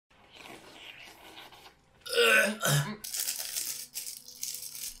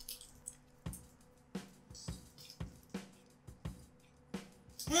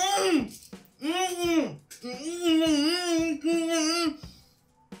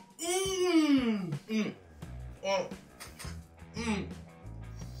Mmm. Mmm. Oh. Mmm.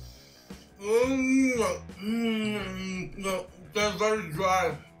 No, that's very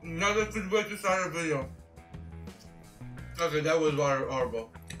dry. Not a good way to start a video. Okay, that was horrible.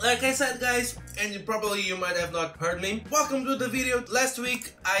 Like I said, guys, and you might have not heard me. Welcome to the video. Last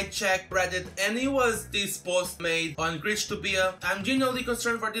week I checked Reddit and it was this post made on Glitch2Bia. I'm genuinely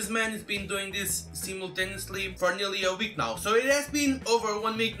concerned for this man. He's been doing this simultaneously for nearly a week now. So it has been over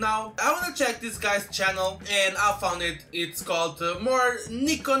 1 week now. I wanna check this guy's channel and I found it. It's called more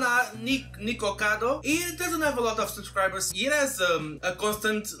Nikocado. It doesn't have a lot of subscribers. It has a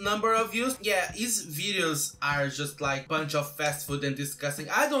constant number of views. Yeah, his videos are just like a bunch of fast food and disgusting.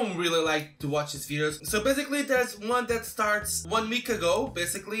 I don't really like to watch his videos. So basically there's one that starts 1 week ago,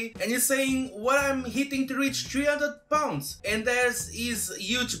 basically, and he's saying what I'm hitting to reach 300 pounds. And there's his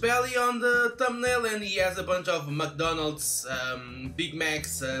huge belly on the thumbnail and he has a bunch of McDonald's, Big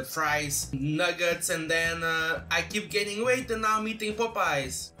Macs, fries, nuggets, and then I keep gaining weight and now I'm eating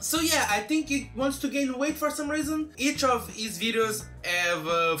Popeyes. So yeah, I think he wants to gain weight for some reason. Each of his videos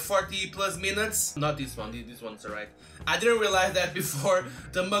have 40 plus minutes. Not this one, this one's alright. I didn't realize that before.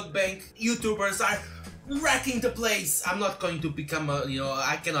 The mukbang YouTubers are wrecking the place. I'm not going to become a,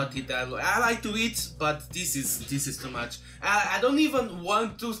 I cannot eat that. I like to eat, but this is too much. I don't even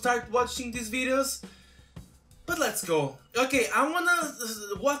want to start watching these videos. But let's go. Okay, I wanna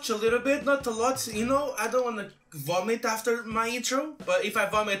watch a little bit, not a lot, I don't wanna vomit after my intro, but if I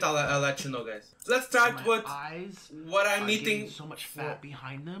vomit, I'll let you know, guys. Let's start with what I'm eating. So much fat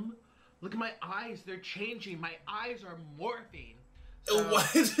behind them. Look at my eyes, they're changing. My eyes are morphing. So... Why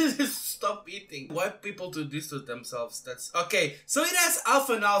did you stop eating? Why people do this to themselves? That's okay. So it has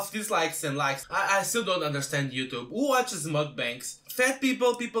half and half dislikes and likes. I still don't understand YouTube. Who watches mukbangs? Fat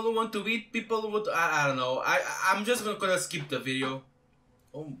people, people who want to eat, people who would, I don't know. I'm just gonna skip the video.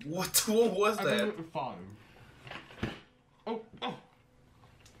 Oh, what was that? Oh.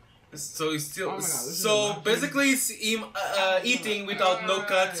 So he's still. So basically, it's him eating without no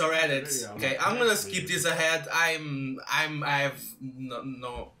cuts or edits. Okay, I'm gonna skip this ahead. I have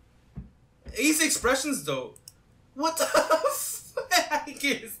no. His expressions though. What the heck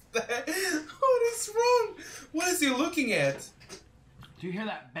is that? What is wrong? What is he looking at? Do you hear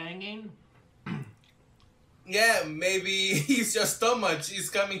that banging? Yeah, maybe his stomach is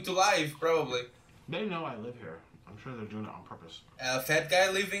coming to life. Probably. They know I live here. I'm sure they're doing it on purpose. A fat guy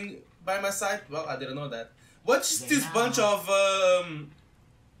living by my side? Well, I didn't know that. What's this bunch of, I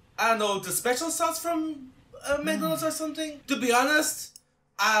don't know, the special sauce from McDonald's or something? To be honest,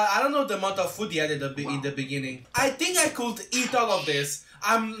 I don't know the amount of food he had in the beginning. I think I could eat all of this.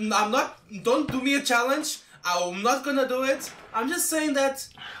 I'm not, don't do me a challenge. I'm not gonna do it. I'm just saying that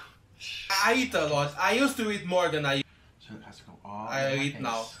I eat a lot. I used to eat more than I eat. So it has to go all I eat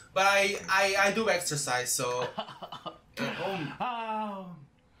now. But I do exercise, so...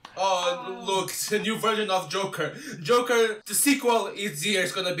 Oh, look, the new version of Joker. Joker, the sequel is here.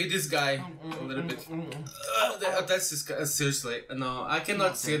 It's gonna be this guy. A little bit. That's just, seriously, no, I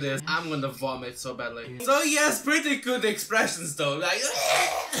cannot see this. I'm gonna vomit so badly. So he has pretty good expressions though. Like,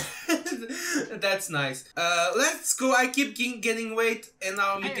 that's nice. Let's go. I keep gaining weight and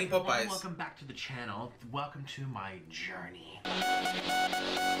now I'm eating Popeyes. Welcome back to the channel. Welcome to my journey.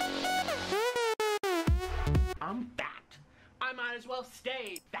 I'm fat. I might as well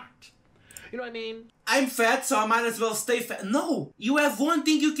stay fat. You know what I mean? I'm fat, so I might as well stay fat. No! You have one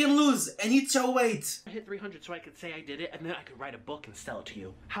thing you can lose, and it's your weight. I hit 300 so I could say I did it, and then I could write a book and sell it to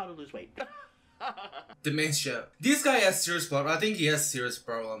you. How to lose weight. Dementia. This guy has serious problems. I think he has serious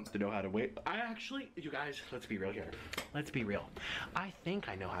problems. To know how to weight. I actually, you guys, let's be real here. Let's be real. I think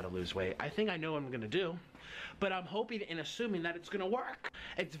I know how to lose weight. I think I know what I'm gonna do. But I'm hoping and assuming that it's gonna work.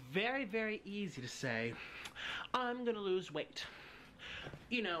 It's very, very easy to say, I'm gonna lose weight.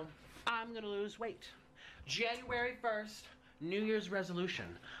 I'm gonna lose weight. January 1st, New Year's resolution.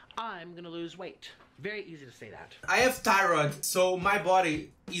 I'm gonna lose weight. Very easy to say that. I have thyroid, so my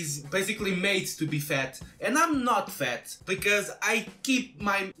body is basically made to be fat. And I'm not fat, because I keep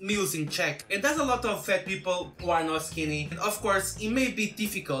my meals in check. And there's a lot of fat people who are not skinny. And of course, it may be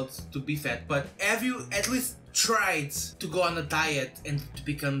difficult to be fat, but have you at least tried to go on a diet and to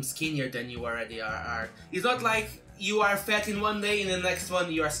become skinnier than you already are? It's not like you are fat in one day and the next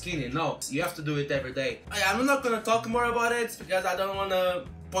one you are skinny. No, you have to do it every day. I'm not gonna talk more about it because I don't wanna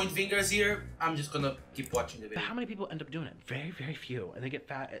point fingers here. I'm just gonna keep watching the video. But how many people end up doing it? Very, very few. And they get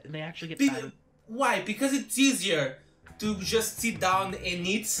fat, and they actually get fat. Why? Because it's easier to just sit down and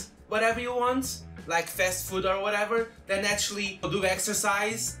eat whatever you want, like fast food or whatever, then actually do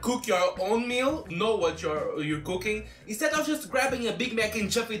exercise, cook your own meal, know what you're cooking, instead of just grabbing a Big Mac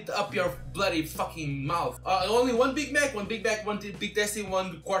and shove it up your bloody fucking mouth. Only one Big Mac, one Big Tasty,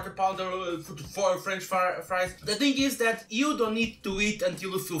 one quarter pounder, 4 French fries. The thing is that you don't need to eat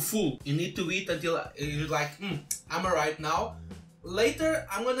until you feel full. You need to eat until you're like, I'm alright now. Later,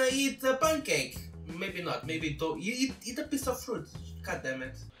 I'm gonna eat a pancake. Maybe not, maybe you eat a piece of fruit. God damn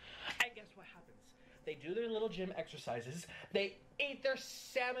it. And guess what happens? They do their little gym exercises, they eat their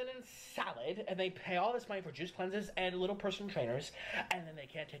salmon and salad, and they pay all this money for juice cleanses and little personal trainers, and then they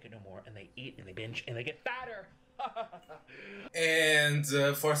can't take it no more, and they eat and they binge and they get fatter. And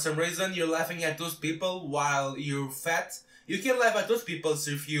for some reason you're laughing at those people while you're fat. You can laugh at those people,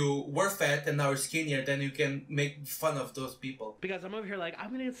 so if you were fat and now you're skinnier, then you can make fun of those people. Because I'm over here like,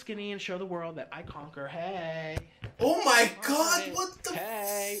 I'm gonna get skinny and show the world that I conquer. Hey. Oh my god, what the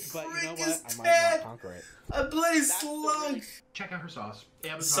but you know frick what? is I might that? not conquer it. A bloody slug! Check out her sauce.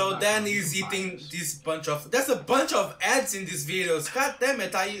 So then he's eating this bunch of... There's a bunch of ads in these videos. God damn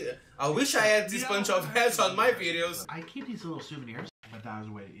it, I wish I had this bunch of ads on my videos. I keep these little souvenirs, but that was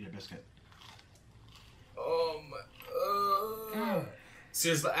a way to eat a biscuit. Oh my...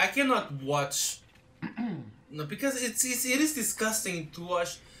 Seriously, I cannot watch... No, because it is disgusting to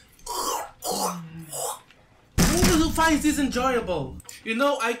watch. Who finds this enjoyable? You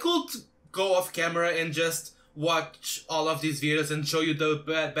know, I could go off camera and just watch all of these videos and show you the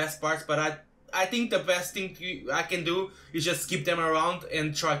best parts, but I think the best thing I can do is just skip them around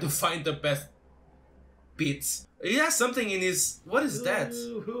and try to find the best bits. He has something in his... What is that?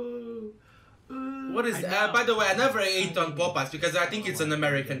 What is that? By the way, I never ate on Kappas because I think it's an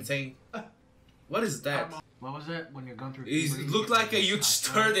American thing. What is that? What was it when you're going through? It looked like a huge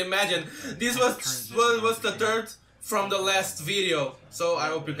turd. Imagine this was the turd from the last video. So I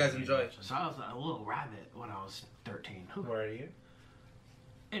hope you guys enjoy. So I was a little rabbit when I was 13. Where are you?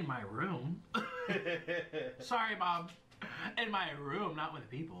 In my room. Sorry, Mom. In my room, not with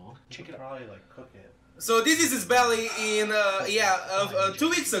people. You could probably like cook it. So this is his belly in 2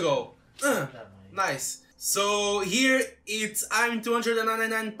 weeks ago. Nice. So here I'm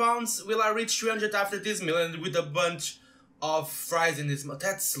 299 pounds. Will I reach 300 after this meal? And with a bunch of fries in this mouth.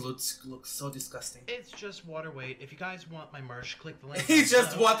 That looks so disgusting. It's just water weight. If you guys want my merch, click the link. It's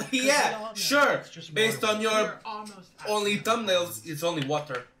just water. Yeah, sure. Based on your only thumbnails, it's only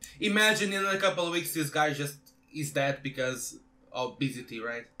water. Imagine in a couple of weeks this guy just is dead because of obesity,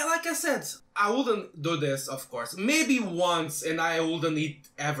 right? And like I said, I wouldn't do this, of course. Maybe once, and I wouldn't eat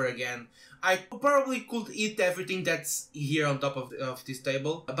ever again. I probably could eat everything that's here on top of this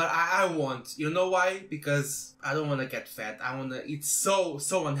table, but I won't. You know why? Because I don't want to get fat. It's so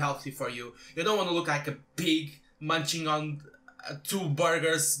unhealthy for you. You don't want to look like a pig munching on 2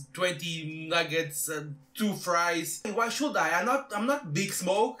 burgers, 20 nuggets, 2 fries. Why should I? I'm not Big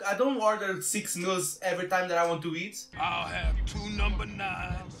Smoke. I don't order 6 meals every time that I want to eat. I'll have 2 number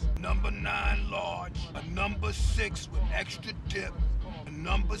 9s, number 9 large, a number 6 with extra dip, a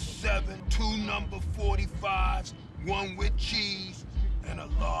number 7, 2 number 45s, 1 with cheese, and a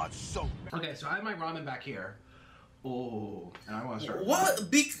large soda. Okay, so I have my ramen back here. Oh, and I want to start.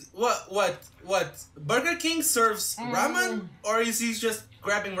 What? Burger King serves ramen, or is he just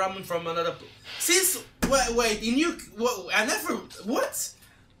grabbing ramen from another? Wait, in UK, I never. What?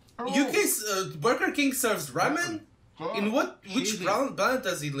 UK, Burger King serves ramen. In which planet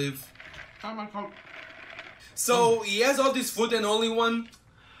does he live? So he has all this food and only one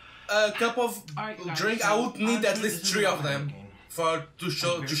cup of drink. I would need at least 3 of them to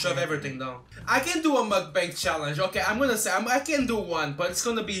shove everything down. I can do a mukbang challenge. Okay, I'm gonna say I can do one, but it's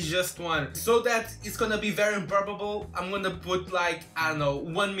gonna be just one. So that it's gonna be very improbable. I'm gonna put like, I don't know,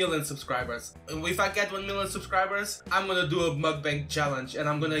 1 million subscribers. And if I get 1 million subscribers, I'm gonna do a mukbang challenge and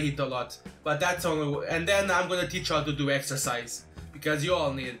I'm gonna eat a lot. But that's only, and then I'm gonna teach you how to do exercise because you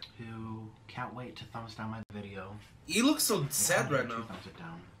all need it. Who can't wait to thumbs down my video. He looks so sad right now. Thumbs it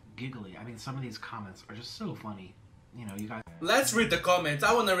down. Giggly. I mean, some of these comments are just so funny. You know, you guys. Let's read the comments.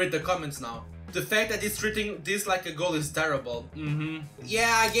 I want to read the comments now. The fact that he's treating this like a goal is terrible.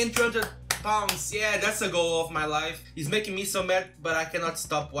 Yeah, I gained 200 pounds. Yeah, that's a goal of my life. He's making me so mad, but I cannot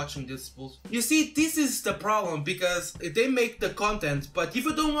stop watching this fools. You see, this is the problem because they make the content, but if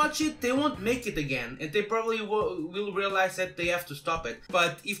you don't watch it, they won't make it again. And they probably will realize that they have to stop it.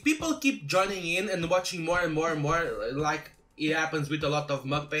 But if people keep joining in and watching more and more and more, like it happens with a lot of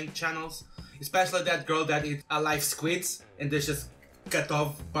mukbang channels, especially that girl that eats alive squids and they just cut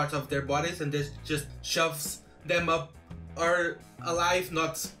off parts of their bodies and they just shoves them up or alive,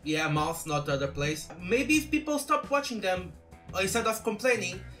 not mouth, not other place. Maybe if people stop watching them instead of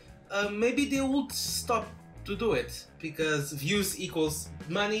complaining, maybe they would stop to do it, because views equals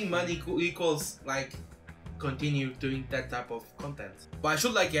money, money equals like continue doing that type of content. But I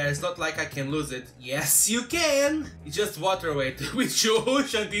should like, yeah, it's not like I can lose it. Yes, you can! It's just water weight. Which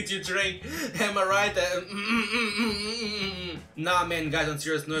ocean did you drink? Am I right? Nah, man, guys, on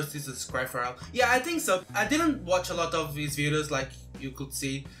serious note, this is cry for help. Yeah, I think so. I didn't watch a lot of his videos, like you could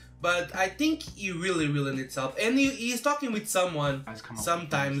see. But I think he really needs help. And he's talking with someone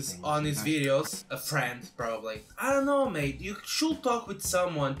sometimes on his videos. A friend, probably. I don't know, mate. You should talk with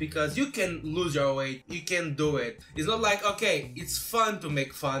someone because you can lose your weight. You can do it. It's not like, okay, it's fun to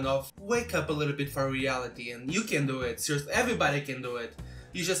make fun of. Wake up a little bit for reality and you can do it. Seriously, everybody can do it.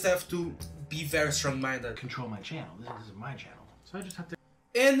 You just have to be very strong-minded. Control my channel. This is my channel. So I just have to...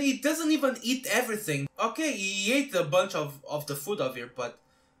 And he doesn't even eat everything. Okay, he ate a bunch of the food of here, but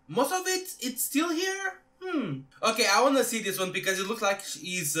most of it, it's still here? Okay, I wanna see this one because it looks like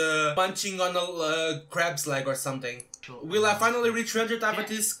he's punching on a crab's leg or something. Will I finally reach 300 with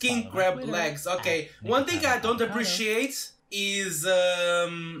his king crab legs? Okay, one thing I don't appreciate is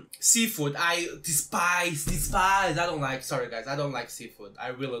seafood. I despise. I don't like, sorry guys, I don't like seafood. I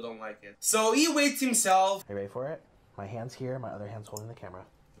really don't like it. So he weights himself. Are you ready for it? My hand's here, my other hand's holding the camera.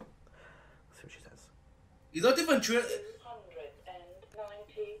 Let's see what she says. He's not even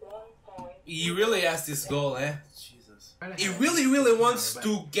He really has this goal, eh? Jesus. He really wants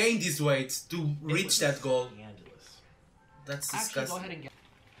to gain this weight to reach that goal. That's disgusting. Actually, go ahead and get...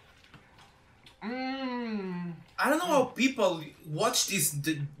 I don't know how people watch this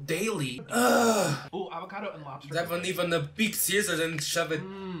daily. Oh, avocado and lobster. They haven't even a big scissors and shove it.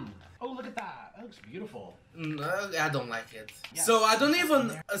 Oh, look at that. That looks beautiful. I don't like it. Yeah. So I don't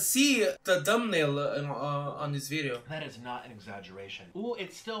even see the thumbnail on this video. That is not an exaggeration. Ooh,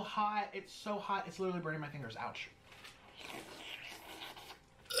 it's still hot. It's so hot. It's literally burning my fingers. Ouch.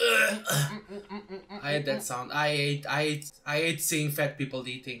 I hate that sound. I hate seeing fat people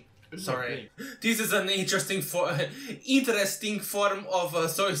eating. Sorry. This is an interesting form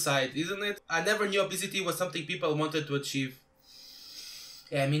of suicide, isn't it? I never knew obesity was something people wanted to achieve.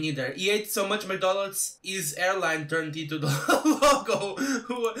 Yeah, me neither. He ate so much McDonald's, his airline turned into the logo.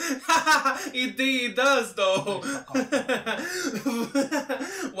 It does, though.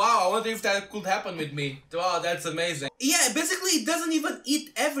 Wow, I wonder if that could happen with me. Wow, that's amazing. Yeah, basically, it doesn't even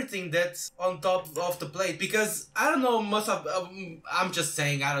eat everything that's on top of the plate. Because, I don't know, most of... I'm just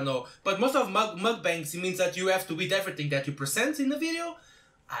saying, I don't know. But most of mukbangs, it means that you have to eat everything that you present in the video.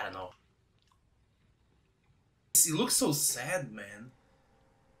 I don't know. It looks so sad, man.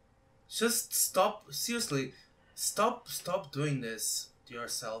 Just stop, seriously, stop doing this to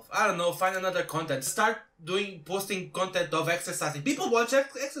yourself. I don't know, find another content. Start posting content of exercising. People watch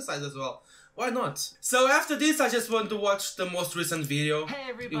exercise as well. Why not? So after this, I just want to watch the most recent video,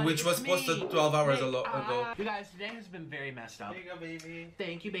 which was posted 12 hours ago. You guys, today has been very messed up. There you go, baby.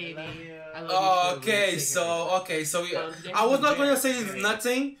 Thank you, baby. I love you. Okay, so I was not gonna say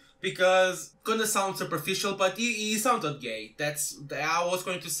nothing, because gonna sound superficial, but he sounded gay. I was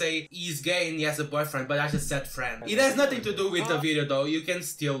going to say he's gay and he has a boyfriend, but I just said friend. It has nothing to do with the video though. You can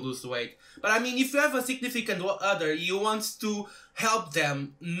still lose weight. But I mean, if you have a significant other, you want to help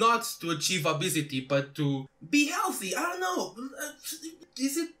them not to achieve obesity, but to be healthy. I don't know.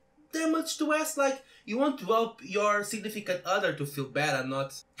 Is it that much to ask? Like, you want to help your significant other to feel better,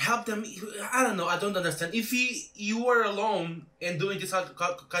 not help them. I don't know, I don't understand. If you were alone and doing this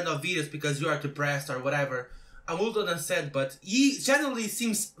kind of videos because you are depressed or whatever, I would understand, but he generally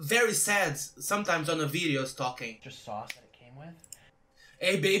seems very sad sometimes on the videos talking. Just sauce that it came with?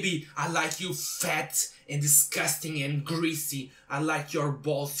 Hey baby, I like you fat and disgusting and greasy. I like your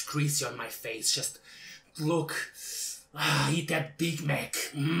balls greasy on my face. Just look. Eat that Big Mac.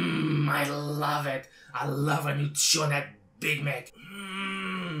 I love it. I love when you chew on that Big Mac.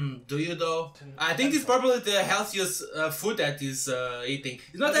 Do you though? I think it's probably the healthiest food that he's eating.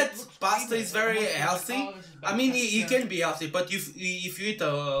 It's not that pasta is very healthy. I mean, he can be healthy, but if you eat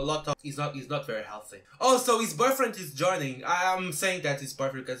a lot of, he's not very healthy. Oh, so his boyfriend is joining. I'm saying that his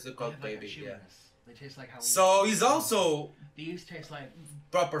boyfriend because it's called baby. Yeah. They taste like how so he's also these taste like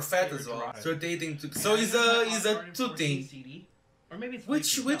proper fat as well. So dating so he's a two thing. Or maybe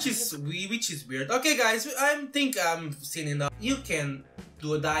it's which is weird. Okay guys, I think I'm seeing enough. You can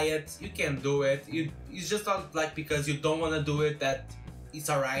do a diet, you can do it. It's just not like because you don't want to do it that it's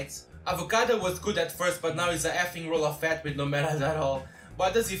alright. Avocado was good at first, but now it's a effing roll of fat with no manners at all. Why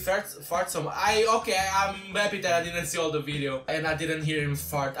does he fart so much? I'm happy that I didn't see all the video and I didn't hear him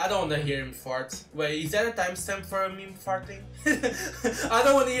fart. I don't want to hear him fart. Wait, is that a timestamp for him farting? I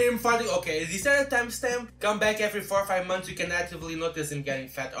don't want to hear him farting. Okay, is that a timestamp? Come back every 4 or 5 months, you can actively notice him getting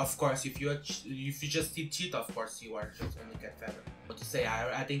fat. Of course, if you just eat cheat, of course you are just gonna get fatter. What to say?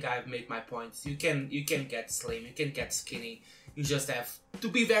 I think I've made my points. You can get slim, you can get skinny. You just have to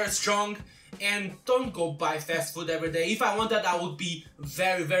be very strong and don't go buy fast food every day. If I wanted, I would be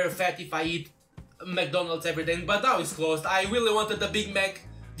very, very fat if I eat McDonald's every day, but now it's closed. I really wanted a Big Mac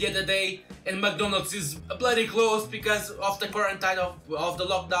the other day and McDonald's is bloody closed because of the quarantine of the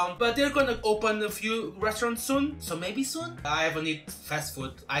lockdown, but they're gonna open a few restaurants soon, so maybe soon. I haven't eaten fast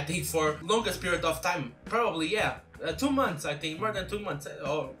food, I think, for longest period of time, probably, yeah. 2 months, I think, more than 2 months.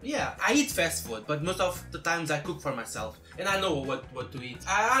 Oh, yeah. I eat fast food, but most of the times I cook for myself. And I know what to eat.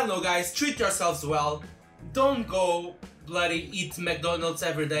 I don't know, guys. Treat yourselves well. Don't go bloody eat McDonald's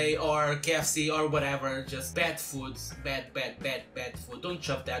every day or KFC or whatever. Just bad foods. Bad food. Don't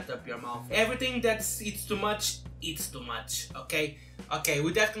shove that up your mouth. Everything that eats too much, okay? Okay,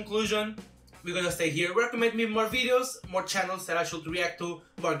 with that conclusion, we're gonna stay here. Recommend me more videos, more channels that I should react to,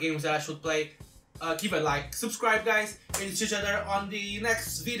 more games that I should play. Give a like, subscribe, guys, and see each other on the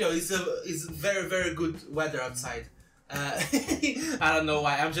next video. It's very, very good weather outside. I don't know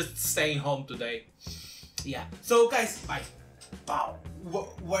why, I'm just staying home today. Yeah, so guys, bye.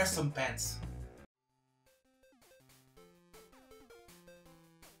 Wear some pants.